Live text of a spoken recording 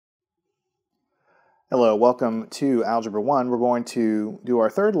Hello, welcome to Algebra 1. We're going to do our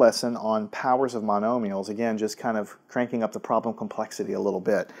third lesson on powers of monomials. Again, just kind of cranking up the problem complexity a little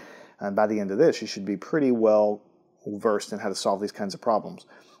bit. And by the end of this, you should be pretty well versed in how to solve these kinds of problems.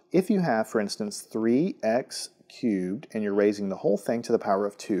 If you have, for instance, 3x cubed, and you're raising the whole thing to the power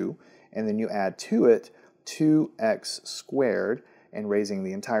of 2, and then you add to it 2x squared, and raising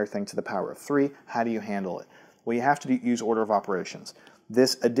the entire thing to the power of 3, how do you handle it? Well, you have to use order of operations.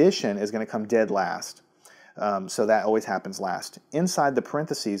 This addition is going to come dead last, so that always happens last. Inside the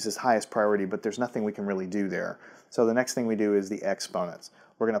parentheses is highest priority, but there's nothing we can really do there. So the next thing we do is the exponents.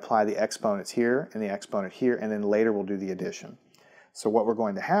 We're going to apply the exponents here and the exponent here, and then later we'll do the addition. So what we're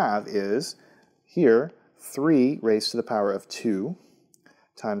going to have is here 3 raised to the power of 2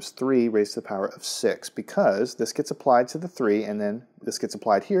 times 3 raised to the power of 6, because this gets applied to the 3 and then this gets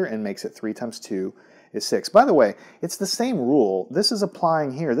applied here and makes it 3 times 2 is 6. By the way, it's the same rule. This is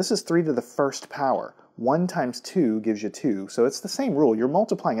applying here. This is 3 to the first power. 1 times 2 gives you 2. So it's the same rule. You're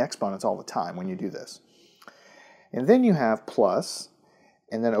multiplying exponents all the time when you do this. And then you have plus,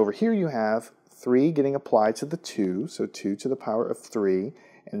 and then over here you have 3 getting applied to the 2, so 2 to the power of 3,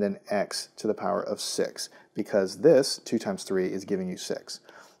 and then x to the power of 6, because this 2 times 3 is giving you 6.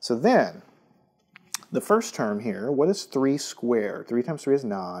 So then, the first term here, what is 3 squared? 3 times 3 is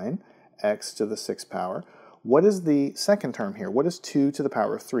 9. X to the 6th power. What is the second term here? What is 2 to the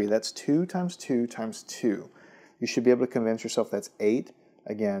power of 3? That's 2 times 2 times 2. You should be able to convince yourself that's 8,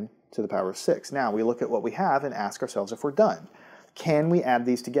 again, to the power of 6. Now, we look at what we have and ask ourselves if we're done. Can we add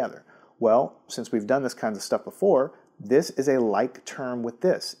these together? Well, since we've done this kind of stuff before, this is a like term with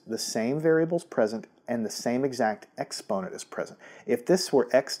this. The same variable is present and the same exact exponent is present. If this were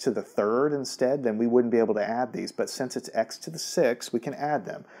x to the 3rd instead, then we wouldn't be able to add these. But since it's x to the 6th, we can add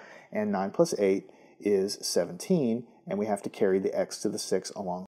them. And 9 plus 8 is 17, and we have to carry the x to the 6 along